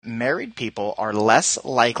Married people are less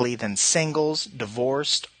likely than singles,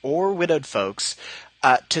 divorced, or widowed folks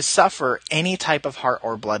to suffer any type of heart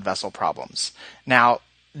or blood vessel problems. Now,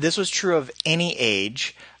 this was true of any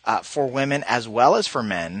age for women as well as for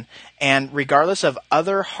men, and regardless of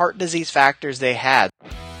other heart disease factors they had.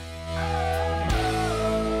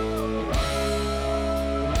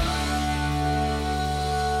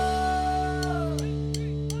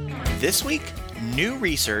 This week, new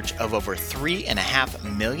research of over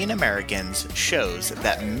 3.5 million Americans shows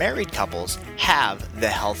that married couples have the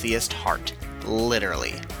healthiest heart.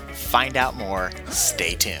 Literally. Find out more.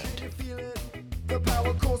 Stay tuned.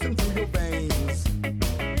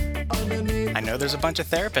 I know there's a bunch of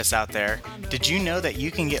therapists out there. Did you know that you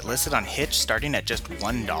can get listed on Hitch starting at just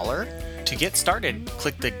 $1? To get started,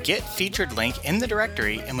 click the Get Featured link in the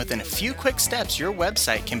directory, and within a few quick steps, your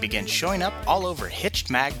website can begin showing up all over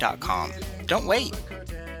HitchedMag.com. Don't wait.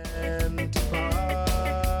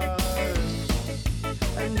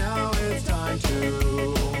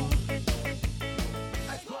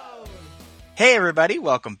 Hey everybody,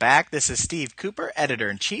 welcome back. This is Steve Cooper,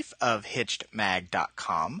 Editor-in-Chief of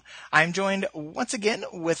HitchedMag.com. I'm joined once again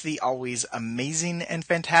with the always amazing and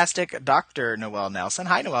fantastic Dr. Noelle Nelson.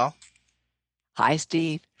 Hi, Noelle. Hi,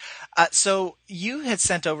 Steve. So you had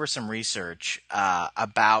sent over some research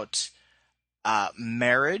about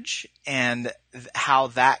marriage and how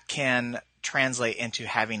that can translate into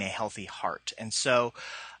having a healthy heart. And so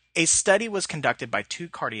a study was conducted by two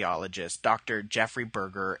cardiologists, Dr. Jeffrey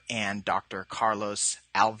Berger and Dr. Carlos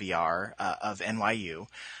Alvear of NYU,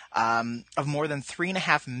 of more than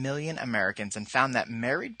 3.5 million Americans, and found that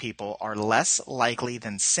married people are less likely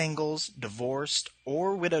than singles, divorced,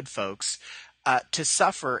 or widowed folks to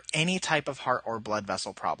suffer any type of heart or blood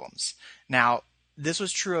vessel problems. Now, this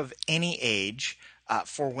was true of any age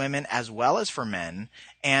for women as well as for men,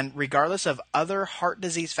 and regardless of other heart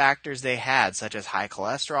disease factors they had, such as high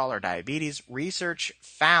cholesterol or diabetes, research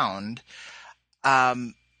found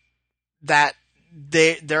that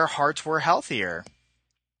their hearts were healthier.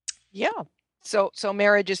 Yeah. So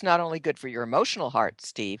marriage is not only good for your emotional heart,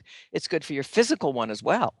 Steve, it's good for your physical one as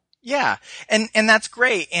well. Yeah, and that's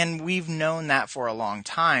great, and we've known that for a long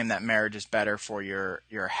time, that marriage is better for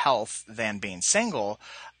your health than being single.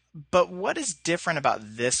 But what is different about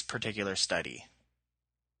this particular study?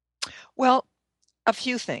 Well, a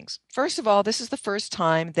few things. First of all, this is the first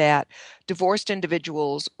time that divorced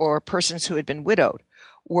individuals or persons who had been widowed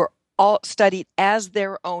were all studied as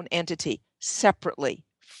their own entity, separately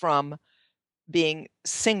from being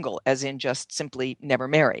single, as in just simply never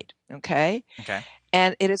married. Okay.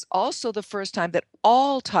 And it is also the first time that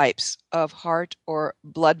all types of heart or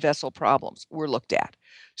blood vessel problems were looked at.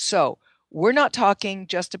 So we're not talking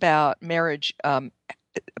just about marriage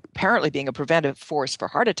apparently being a preventive force for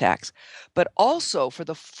heart attacks, but also for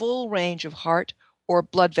the full range of heart or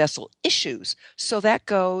blood vessel issues. So that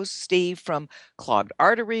goes, Steve, from clogged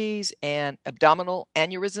arteries and abdominal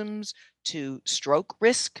aneurysms to stroke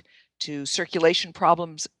risk to circulation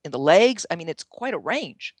problems in the legs. I mean, it's quite a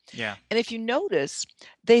range. Yeah. And if you notice,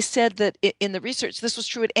 they said that in the research, this was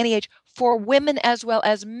true at any age for women as well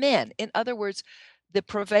as men. In other words, the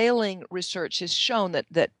prevailing research has shown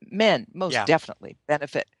that men most definitely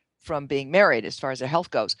benefit from being married as far as their health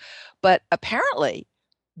goes. But apparently,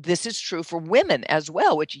 this is true for women as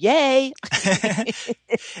well, which, yay,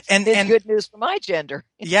 and good news for my gender.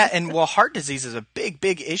 Yeah, and well, heart disease is a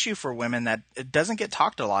big issue for women that it doesn't get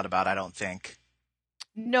talked a lot about, I don't think.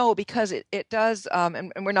 No, because it does,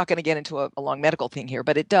 and we're not going to get into a long medical thing here,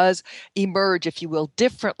 but it does emerge, if you will,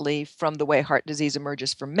 differently from the way heart disease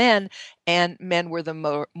emerges for men, and men were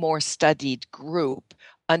the more studied group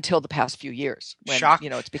until the past few years when,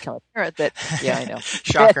 it's become apparent that, yeah, I know.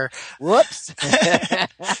 Shocker. Whoops.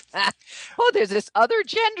 Oh, there's this other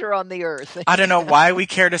gender on the earth. I don't know why we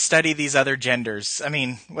care to study these other genders. I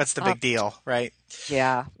mean, what's the big deal, right?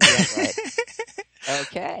 Yeah, right.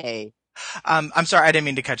 Okay. I'm sorry, I didn't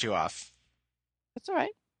mean to cut you off. That's all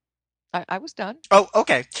right. I was done. Oh,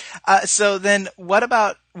 okay. So then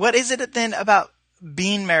what is it then about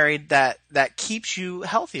being married that keeps you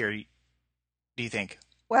healthier, do you think?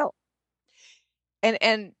 Well,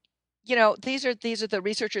 and these are the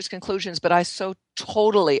researchers' conclusions, but I so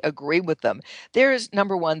totally agree with them. There is,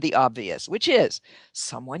 number one, the obvious, which is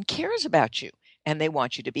someone cares about you and they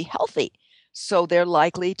want you to be healthy. So they're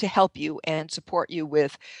likely to help you and support you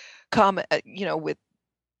with with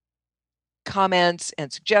comments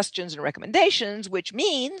and suggestions and recommendations, which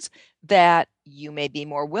means that you may be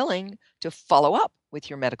more willing to follow up with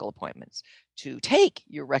your medical appointments, to take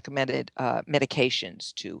your recommended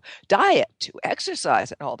medications, to diet, to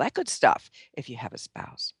exercise, and all that good stuff if you have a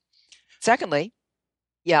spouse. Secondly,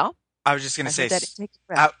 Yeah, I was just going to I say, heard that intake of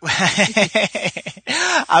breath.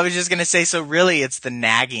 I, I was just going to say, so really it's the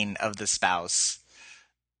nagging of the spouse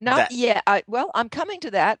Not that, yet. Well, I'm coming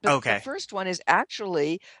to that, but the okay, first one is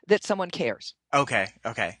actually that someone cares. okay,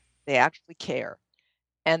 They actually care.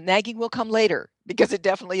 And nagging will come later because it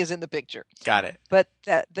definitely is in the picture. got it. But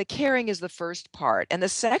the caring is the first part. And the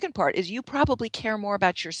second part is you probably care more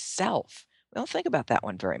about yourself. We don't think about that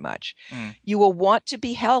one very much. Mm, You will want to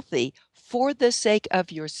be healthy for the sake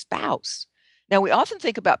of your spouse. Now, we often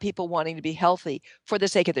think about people wanting to be healthy for the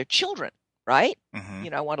sake of their children, right? hmm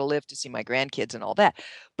I want to live to see my grandkids and all that.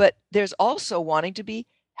 But there's also wanting to be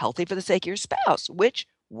healthy for the sake of your spouse, which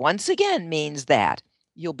once again means that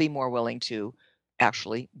you'll be more willing to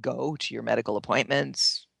actually go to your medical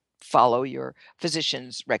appointments, follow your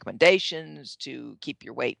physician's recommendations to keep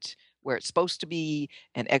your weight where it's supposed to be,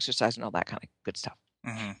 and exercise and all that kind of good stuff.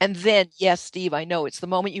 hmm And then, yes, Steve, I know it's the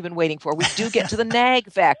moment you've been waiting for. We do get to the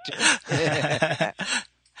nag factor.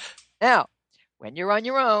 Now, when you're on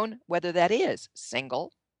your own, whether that is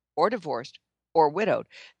single or divorced or widowed,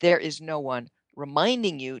 there is no one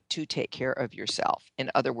reminding you to take care of yourself. In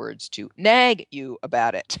other words, to nag you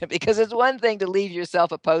about it. Because it's one thing to leave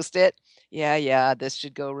yourself a post-it. Yeah, this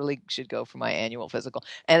should go for my annual physical.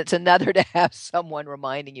 And it's another to have someone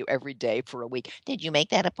reminding you every day for a week. Did you make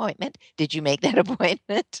that appointment? Did you make that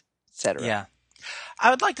appointment? Etc. Yeah. I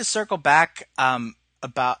would like to circle back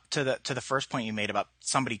about to the first point you made about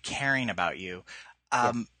somebody caring about you.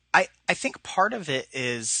 Yes. I think part of it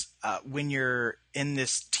is when you're in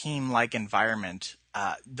this team like environment,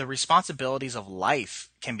 the responsibilities of life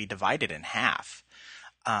can be divided in half,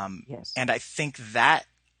 Yes. and I think that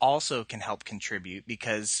also can help contribute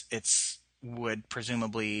because it's would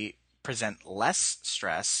presumably present less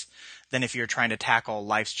stress than if you're trying to tackle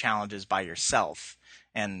life's challenges by yourself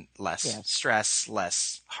and less Yes. stress,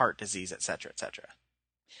 less heart disease, et cetera, et cetera.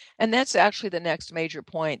 And that's actually the next major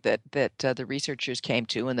point that the researchers came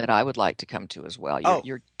to, and that I would like to come to as well. You're Oh,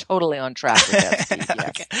 you're totally on track with that, Steve.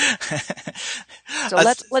 okay. Yes. So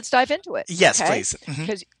Uh, let's dive into it, yes, okay? please. Hmm.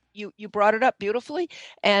 Because you brought it up beautifully,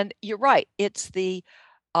 and you're right. It's the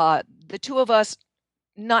two of us,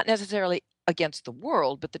 not necessarily against the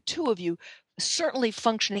world, but the two of you certainly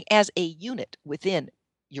functioning as a unit within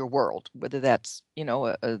your world, whether that's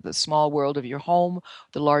the small world of your home,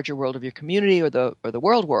 the larger world of your community, or the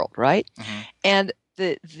world, right? Hmm. And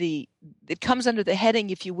the it comes under the heading,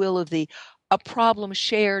 if you will, of the a problem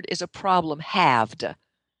shared is a problem halved.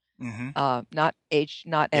 Hmm. Not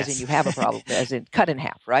as in Yes. you have a problem, as in cut in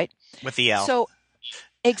half, right? With the L. So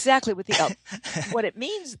exactly with the L. What it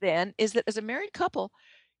means then is that as a married couple,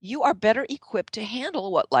 you are better equipped to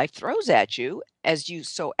handle what life throws at you, as you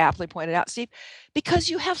so aptly pointed out, Steve, because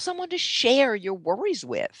you have someone to share your worries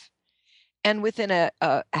with. And within a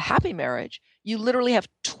happy marriage, you literally have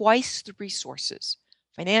twice the resources,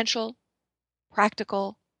 financial,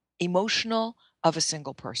 practical, emotional, of a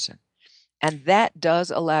single person. And that does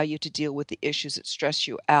allow you to deal with the issues that stress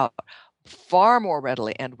you out far more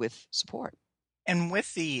readily and with support. And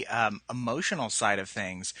with the emotional side of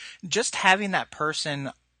things, just having that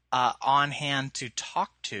person on hand to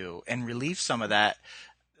talk to and relieve some of that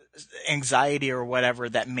anxiety or whatever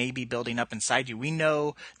that may be building up inside you. We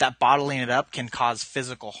know that bottling it up can cause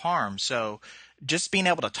physical harm. So just being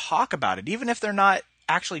able to talk about it, even if they're not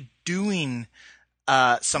actually doing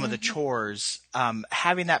some of the Mhm. chores,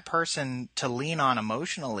 having that person to lean on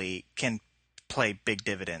emotionally can play big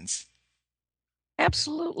dividends.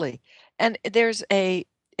 Absolutely. And there's a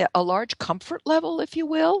large comfort level, if you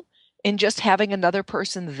will, in just having another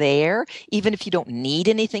person there, even if you don't need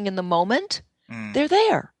anything in the moment. Mm, They're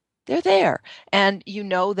there. They're there. And you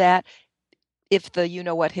know that if the you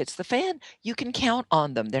know what hits the fan, you can count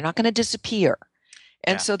on them. They're not going to disappear.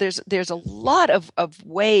 And yeah. so there's a lot of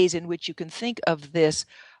ways in which you can think of this,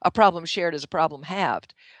 a problem shared as a problem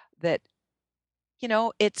halved, that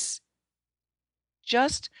it's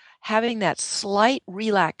just having that slight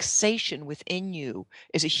relaxation within you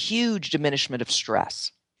is a huge diminishment of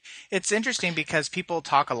stress. It's interesting because people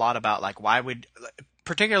talk a lot about like why would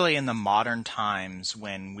particularly in the modern times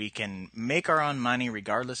when we can make our own money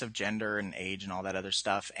regardless of gender and age and all that other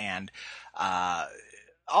stuff and uh,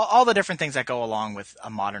 all the different things that go along with a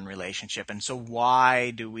modern relationship. And so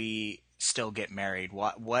why do we still get married?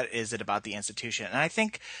 What is it about the institution? And I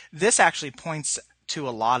think this actually points to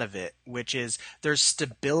a lot of it, which is there's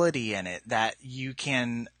stability in it that you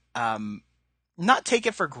can not take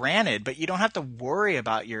it for granted, but you don't have to worry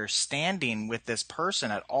about your standing with this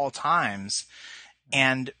person at all times.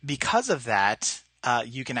 And because of that,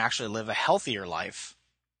 you can actually live a healthier life.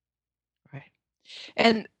 Right.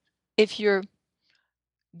 And if you're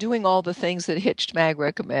doing all the things that Hitched Mag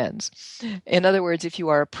recommends. In other words, if you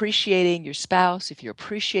are appreciating your spouse, if you're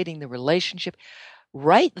appreciating the relationship,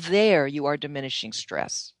 right there you are diminishing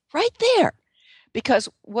stress. Right there. Because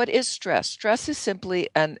what is stress? Stress is simply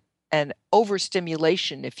an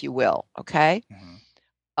overstimulation, if you will, okay, Hmm.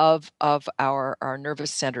 of our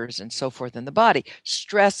nervous centers and so forth in the body.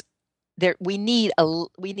 Stress, there we need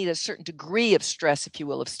a certain degree of stress, if you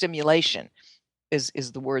will, of stimulation is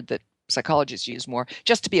the word that psychologists use more,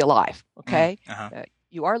 just to be alive. Mm, Okay. uh-huh.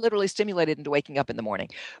 You are literally stimulated into waking up in the morning,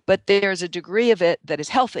 but there's a degree of it that is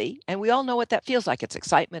healthy, and we all know what that feels like. It's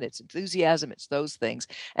excitement, it's enthusiasm, it's those things.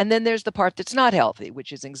 And then there's the part that's not healthy,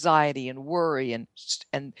 which is anxiety and worry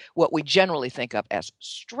and what we generally think of as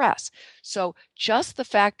stress. So just the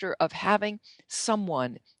factor of having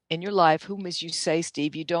someone in your life whom, as you say,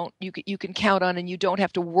 Steve, you can count on, and you don't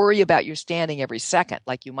have to worry about your standing every second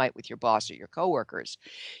like you might with your boss or your coworkers,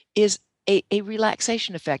 is a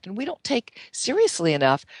relaxation effect. And we don't take seriously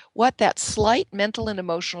enough what that slight mental and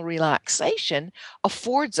emotional relaxation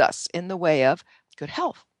affords us in the way of good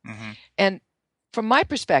health. Hmm. And from my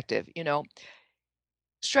perspective,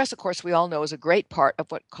 stress, of course, we all know, is a great part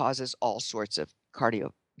of what causes all sorts of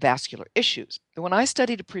cardiovascular issues. But when I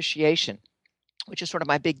studied appreciation, which is sort of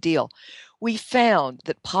my big deal, we found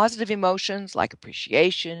that positive emotions like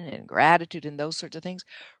appreciation and gratitude and those sorts of things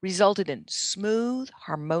resulted in smooth,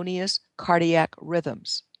 harmonious cardiac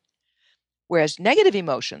rhythms. Whereas negative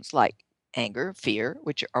emotions like anger, fear,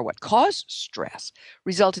 which are what cause stress,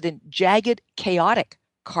 resulted in jagged, chaotic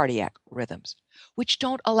cardiac rhythms, which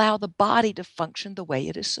don't allow the body to function the way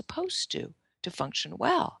it is supposed to function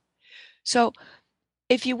well. So,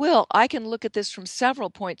 if you will, I can look at this from several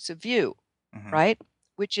points of view, Hmm. right?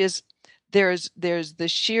 Which is there's the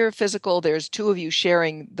sheer physical, there's two of you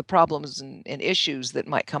sharing the problems and issues that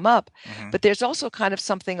might come up, Hmm. but there's also kind of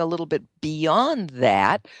something a little bit beyond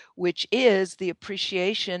that, which is the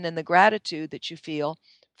appreciation and the gratitude that you feel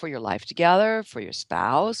for your life together, for your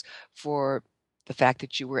spouse, for the fact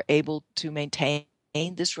that you were able to maintain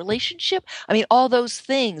this relationship. I mean, all those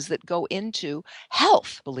things that go into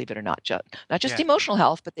health, believe it or not, not just Yeah. emotional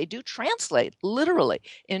health, but they do translate literally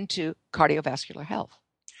into cardiovascular health.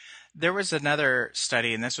 There was another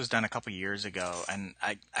study, and this was done a couple years ago, and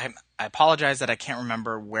I apologize that I can't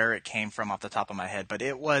remember where it came from off the top of my head, but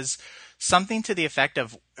it was something to the effect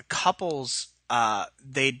of couples.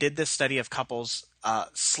 They did this study of couples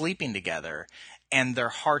sleeping together, and their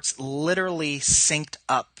hearts literally synced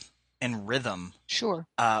up in rhythm Sure,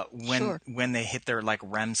 sure. when they hit their like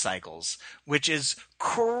REM cycles, which is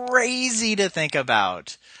crazy to think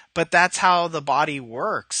about. But that's how the body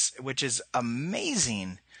works, which is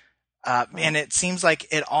amazing. And Right. it seems like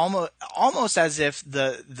it almost as if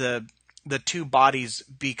the two bodies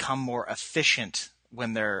become more efficient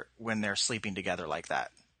when they're sleeping together like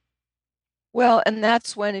that. Well, and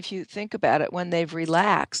that's when, if you think about it, when they've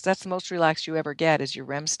relaxed, that's the most relaxed you ever get is your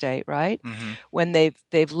REM state, right? Hmm. When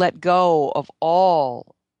they've let go of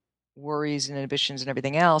all worries and inhibitions and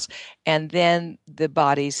everything else. And then the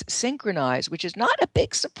bodies synchronize, which is not a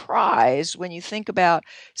big surprise when you think about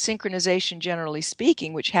synchronization, generally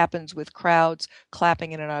speaking, which happens with crowds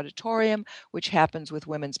clapping in an auditorium, which happens with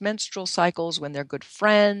women's menstrual cycles when they're good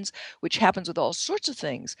friends, which happens with all sorts of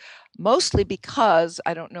things. Mostly because,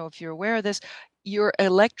 I don't know if you're aware of this, your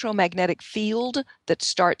electromagnetic field that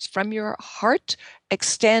starts from your heart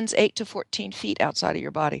extends 8 to 14 feet outside of your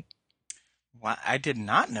body. Well, I did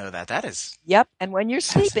not know that. That is Yep. And when you're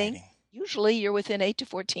sleeping, fascinating. usually you're within 8 to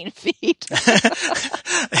 14 feet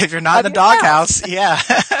If you're not in of the your spouse. doghouse, yeah.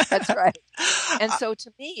 That's right. And so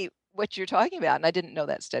to me, what you're talking about, and I didn't know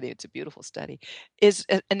that study, it's a beautiful study, is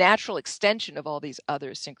a natural extension of all these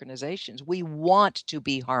other synchronizations. We want to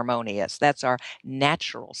be harmonious. That's our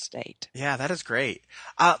natural state. Yeah, that is great.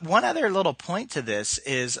 One other little point to this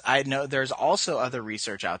is I know there's also other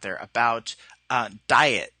research out there about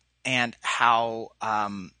diet and how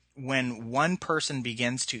when one person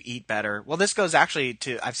begins to eat better, well, this goes actually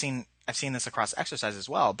to I've seen this across exercise as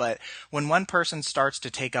well, but when one person starts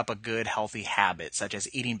to take up a good healthy habit such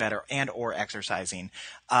as eating better and or exercising,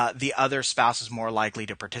 the other spouse is more likely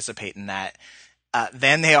to participate in that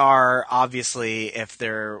than they are, obviously, if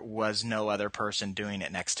there was no other person doing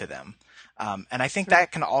it next to them. And I think Sure.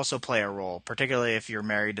 that can also play a role, particularly if you're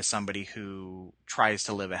married to somebody who tries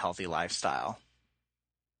to live a healthy lifestyle.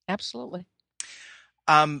 Absolutely.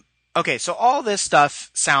 Um, okay, so all this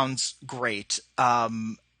stuff sounds great.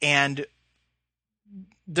 And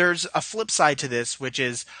there's a flip side to this, which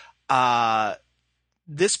is uh,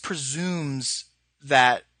 this presumes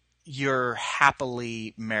that you're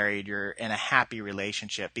happily married, you're in a happy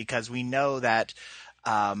relationship, because we know that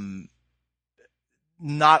um,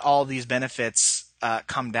 not all these benefits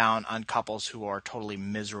come down on couples who are totally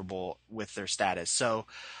miserable with their status. So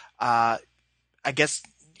I guess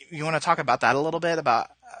you want to talk about that a little bit, about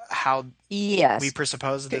how we Yes,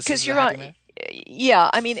 presuppose this because is a you're on. happy marriage? Yeah,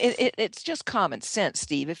 I mean, it's just common sense,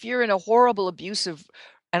 Steve. If you're in a horrible, abusive,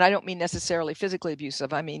 and I don't mean necessarily physically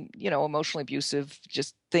abusive, I mean, emotionally abusive,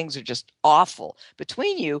 just things are just awful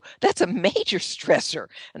between you, that's a major stressor.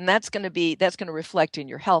 And that's going to reflect in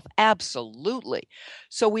your health. Absolutely.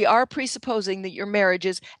 So we are presupposing that your marriage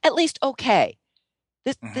is at least okay.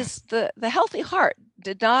 Hmm. The Healthy Heart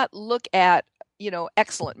did not look at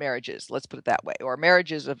excellent marriages, let's put it that way, or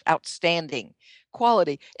marriages of outstanding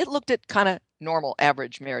quality. It looked at kind of normal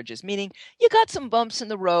average marriages, meaning you got some bumps in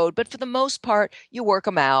the road, but for the most part you work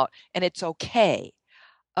them out and it's okay.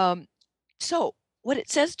 So what it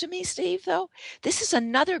says to me, Steve, though, this is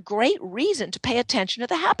another great reason to pay attention to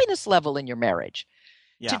the happiness level in your marriage,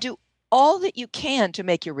 to Yeah. do all that you can to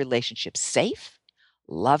make your relationship safe,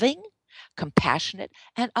 loving, compassionate,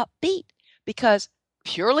 and upbeat, because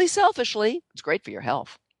purely selfishly, it's great for your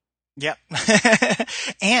health. Yep.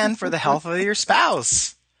 And for the health of your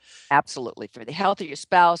spouse. Absolutely. For the health of your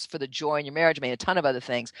spouse, for the joy in your marriage, I mean, a ton of other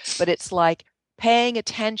things. But it's like paying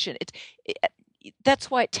attention. That's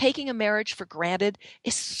why taking a marriage for granted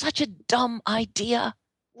is such a dumb idea.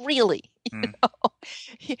 Really. Mm.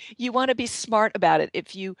 You want to be smart about it.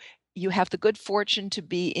 If you have the good fortune to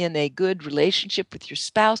be in a good relationship with your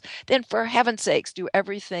spouse, then for heaven's sakes, do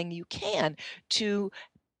everything you can to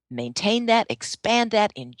maintain that, expand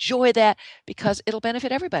that, enjoy that, because it'll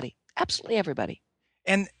benefit everybody. Absolutely everybody.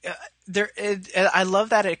 And I love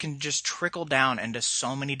that it can just trickle down into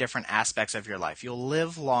so many different aspects of your life. You'll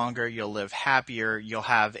live longer, you'll live happier, you'll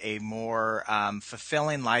have a more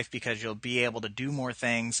fulfilling life because you'll be able to do more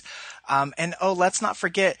things. And let's not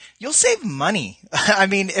forget, you'll save money. I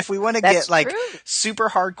mean, if we want to get That's like true. super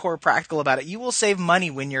hardcore practical about it, you will save money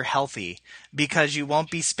when you're healthy because you won't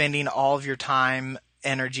be spending all of your time,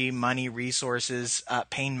 energy, money, resources,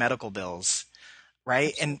 paying medical bills.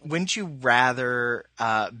 Right? And Absolutely. wouldn't you rather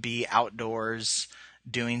be outdoors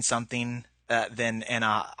doing something than in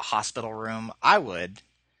a hospital room? I would.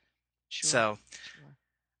 Sure. So, Sure.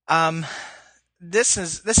 um, this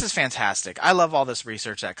is fantastic. I love all this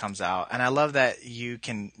research that comes out, and I love that you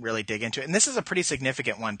can really dig into it. And this is a pretty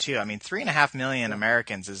significant one too. I mean, 3.5 million Yeah.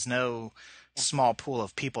 Americans is no Yeah. small pool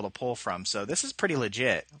of people to pull from. So this is pretty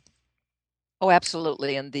legit. Oh,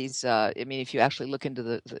 absolutely. And these, I mean, if you actually look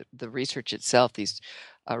into the research itself, these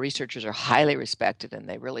researchers are highly respected and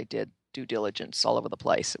they really did due diligence all over the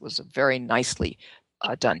place. It was a very nicely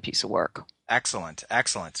done piece of work. Excellent,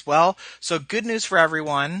 excellent. Well, so good news for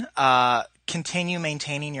everyone. Continue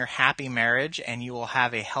maintaining your happy marriage, and you will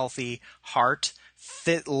have a healthy heart,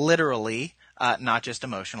 fit literally, not just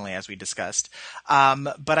emotionally, as we discussed.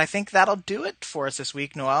 But I think that'll do it for us this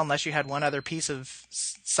week, Noelle. Unless you had one other piece of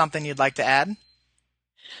something you'd like to add.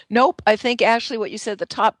 Nope. I think, Ashley, what you said at the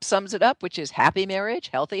top sums it up, which is happy marriage,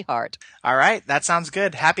 healthy heart. All right, that sounds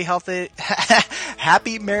good. Happy, healthy,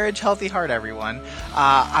 happy marriage, healthy heart, everyone.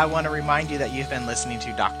 I want to remind you that you've been listening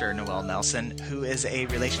to Dr. Noelle Nelson, who is a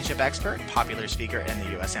relationship expert, popular speaker in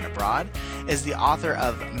the U.S. and abroad, is the author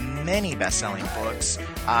of many best-selling books.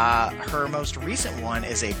 Her most recent one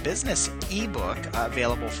is a business ebook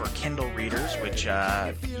available for Kindle readers, which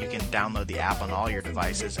you can download the app on all your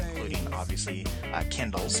devices, including obviously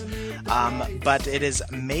Kindles. But it is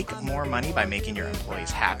Make More Money by Making Your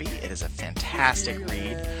Employees Happy. It is a fantastic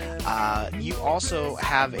read. You also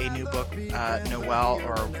have a new book, Noelle,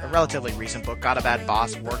 or a relatively recent book, Got a Bad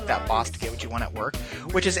Boss, Work That Boss to Get What You Want at Work,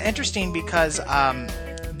 which is interesting because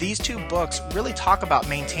these two books really talk about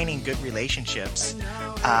maintaining good relationships.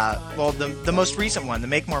 Well, the most recent one, the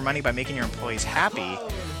Make More Money by Making Your Employees Happy,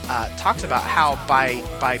 talks about how by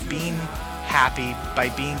being happy, by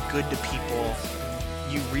being good to people,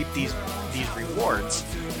 you reap these rewards.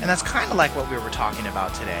 And that's kind of like what we were talking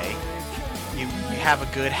about today. You have a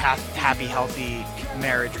good, happy, healthy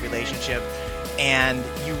marriage relationship, and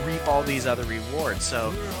you reap all these other rewards.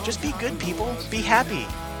 So just be good, people. Be happy.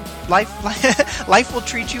 Life will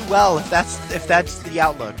treat you well if that's the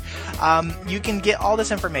outlook. You can get all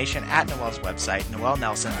this information at Noelle's website,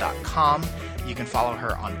 noellenelson.com. You can follow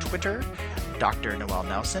her on Twitter, Dr. Noelle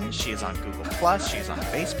Nelson. She is on Google+. She's on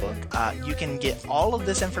Facebook. You can get all of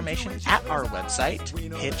this information at our website,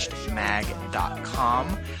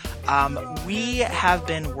 hitchedmag.com. We have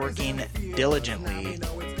been working diligently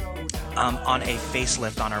on a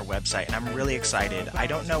facelift on our website, and I'm really excited. I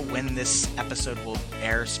don't know when this episode will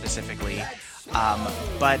air specifically,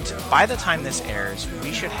 but by the time this airs,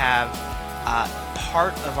 we should have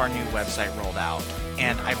part of our new website rolled out.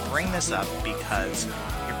 And I bring this up because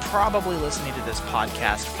you're probably listening to this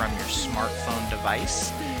podcast from your smartphone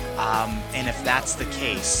device. And if that's the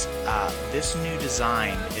case, this new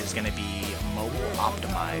design is going to be mobile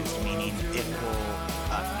optimized, meaning it will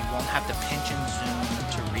you won't have to pinch and zoom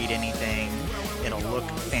to read anything. It'll look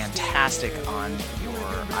fantastic on your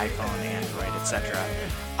iPhone, Android, etc.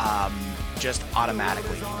 Just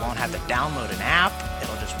automatically. You won't have to download an app.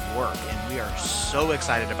 It'll just work. And we are so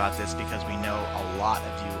excited about this because we know a lot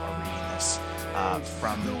of you are reading this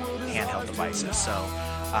from handheld devices. So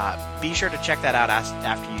be sure to check that out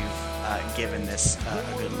after you've given this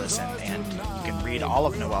a good listen. And you can read all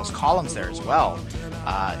of Noelle's columns there as well.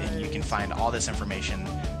 And you can find all this information,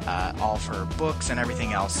 all for books and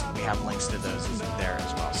everything else. We have links to those there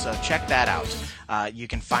as well. So check that out. You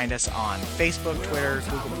can find us on Facebook, Twitter,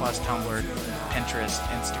 Google+, Tumblr, Pinterest,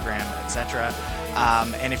 Instagram, etc.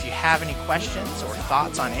 And if you have any questions or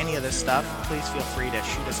thoughts on any of this stuff, please feel free to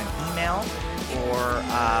shoot us an email, or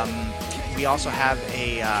we also have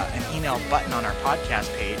an email button on our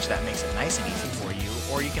podcast page that makes it nice and easy for you,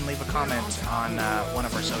 or you can leave a comment on one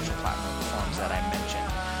of our social platforms that I mentioned.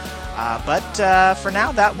 But for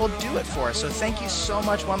now, that will do it for us. So thank you so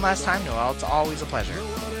much one last time, Noelle. It's always a pleasure.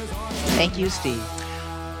 Thank you, Steve.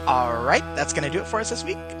 All right, that's going to do it for us this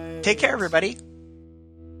week. Take care, everybody.